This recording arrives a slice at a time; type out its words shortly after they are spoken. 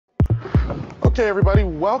Okay, everybody,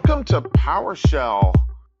 welcome to PowerShell.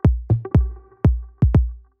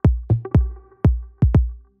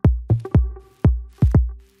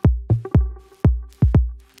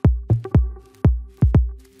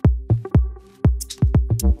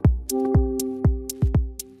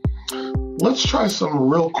 Let's try some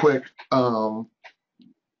real quick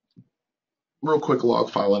log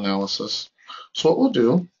file analysis. So what we'll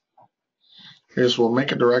do is we'll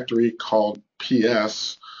make a directory called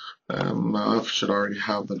PS, and I should already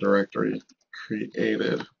have the directory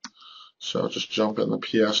created. So I'll just jump in the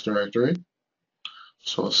PS directory.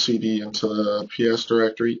 So I'll cd into the PS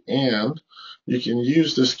directory, and you can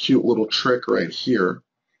use this cute little trick right here,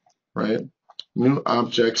 right? New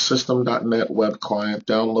object, system.net web client,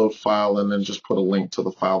 download file, and then just put a link to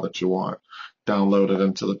the file that you want. Download it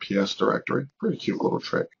into the PS directory. Pretty cute little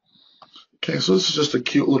trick. Okay, so this is just a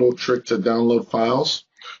cute little trick to download files.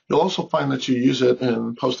 You'll also find that you use it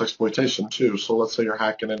in post-exploitation too. So let's say you're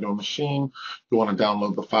hacking into a machine. You want to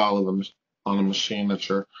download the file on a machine that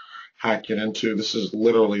you're hacking into. This is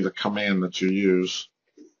literally the command that you use.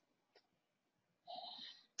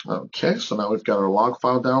 Okay, so now we've got our log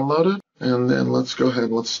file downloaded. And then let's go ahead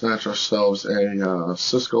and let's snatch ourselves a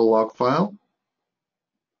Cisco log file.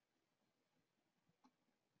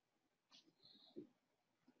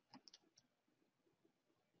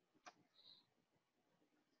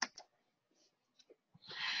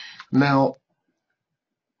 Now,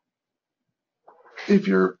 if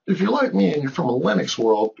you're like me and you're from a Linux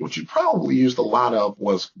world, what you probably used a lot of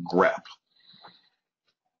was GREP.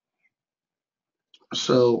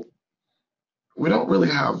 So we don't really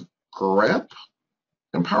have GREP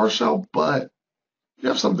in PowerShell, but you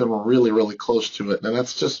have something really, really close to it, and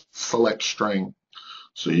that's just select string.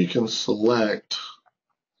 So you can select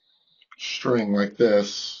string like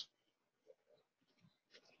this,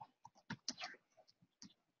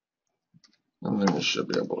 and then you should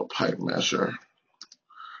be able to pipe measure,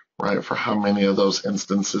 right, for how many of those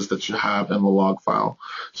instances that you have in the log file.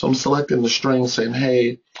 So I'm selecting the string saying,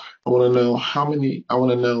 hey, I want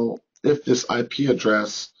to know if this IP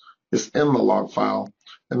address is in the log file.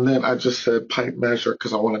 And then I just said pipe measure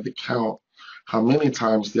because I wanted to count how many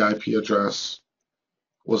times the IP address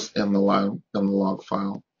was in the log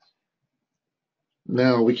file.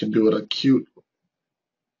 Now we can do it a cute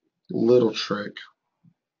little trick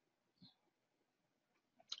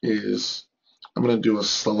is I'm going to do a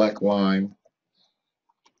select line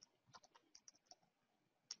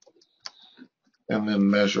and then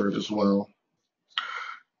measure it as well.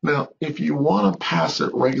 Now, if you want to pass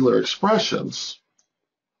it regular expressions,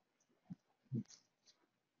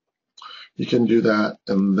 you can do that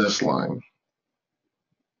in this line.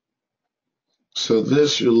 So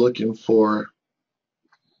this, you're looking for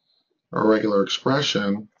a regular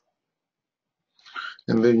expression,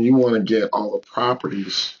 and then you want to get all the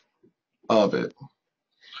properties of it.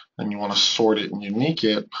 And you want to sort it and unique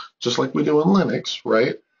it, just like we do in Linux,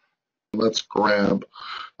 right? Let's grab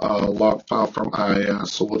a log file from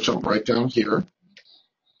IIS. So we'll jump right down here.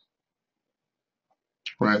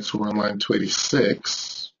 Right, so we're on line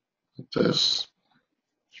 286, like this.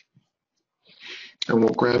 And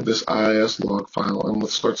we'll grab this IIS log file and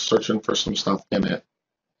let's start searching for some stuff in it.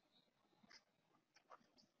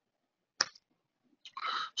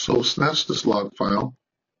 So we'll snatch this log file.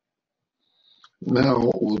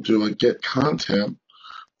 Now we'll do a get content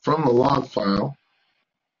from the log file.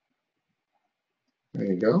 There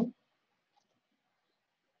you go.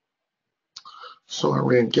 So I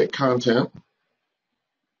ran get content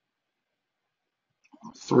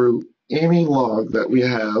through any log that we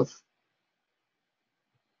have.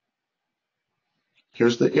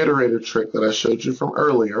 Here's the iterator trick that I showed you from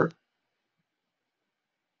earlier.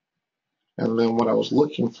 And then what I was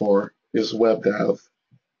looking for is webdev.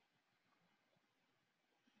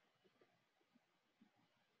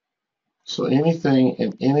 So anything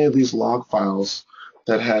in any of these log files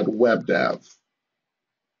that had webdev.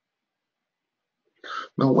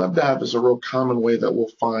 Now, webdev is a real common way that we'll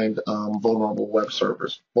find vulnerable web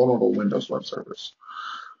servers, vulnerable Windows web servers.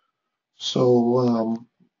 So,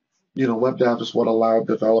 webdev is what allowed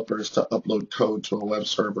developers to upload code to a web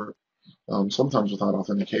server, sometimes without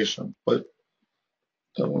authentication. But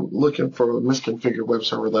looking for a misconfigured web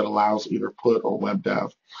server that allows either put or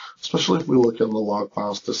webdev, especially if we look in the log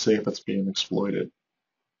files to see if it's being exploited.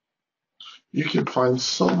 You can find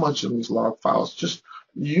so much in these log files. Just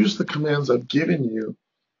use the commands I've given you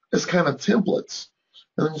as kind of templates,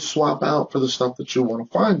 and then swap out for the stuff that you want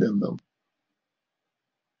to find in them.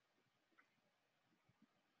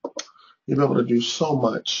 You'll be able to do so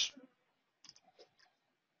much.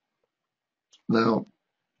 Now,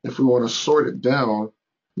 if we want to sort it down,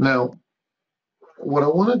 Now, what I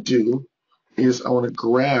want to do is I want to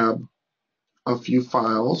grab a few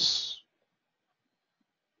files.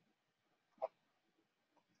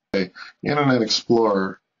 Okay. Internet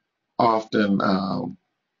Explorer often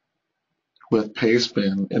with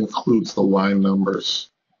pastebin includes the line numbers.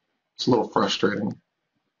 It's a little frustrating.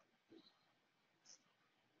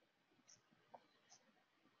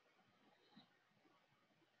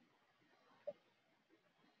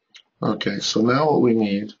 Okay, so now what we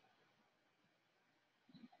need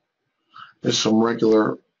is some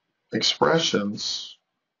regular expressions.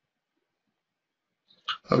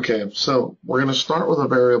 Okay, so we're going to start with a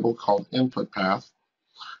variable called input path.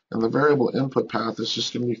 And the variable input path is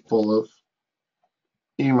just going to be full of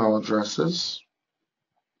email addresses.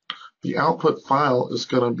 The output file is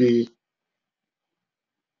going to be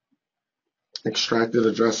extracted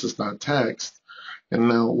addresses.txt. And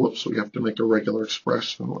now, whoops, we have to make a regular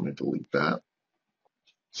expression. Let me delete that.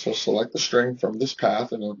 So select the string from this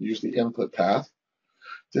path, and it'll use the input path.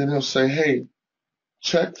 Then he'll say, hey,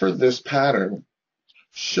 check for this pattern.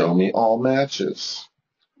 Show me all matches.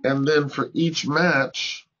 And then for each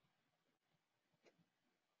match,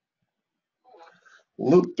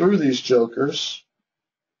 loop through these jokers.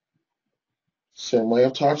 Same way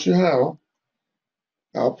I've taught you how.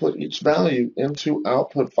 Output each value into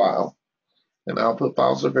output file. And output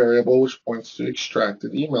file is a variable which points to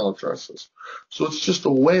extracted email addresses. So it's just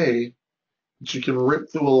a way that you can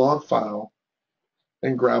rip through a log file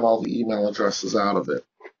and grab all the email addresses out of it.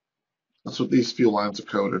 That's what these few lines of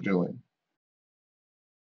code are doing.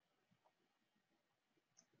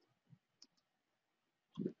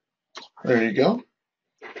 There you go.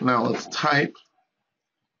 Now let's type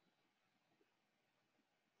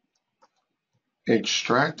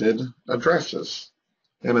extracted addresses,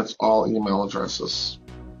 and it's all email addresses.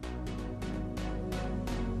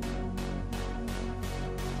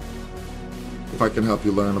 If I can help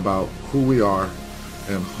you learn about who we are,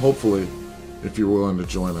 and hopefully if you're willing to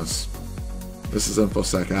join us. This is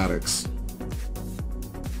Infosecaddicts.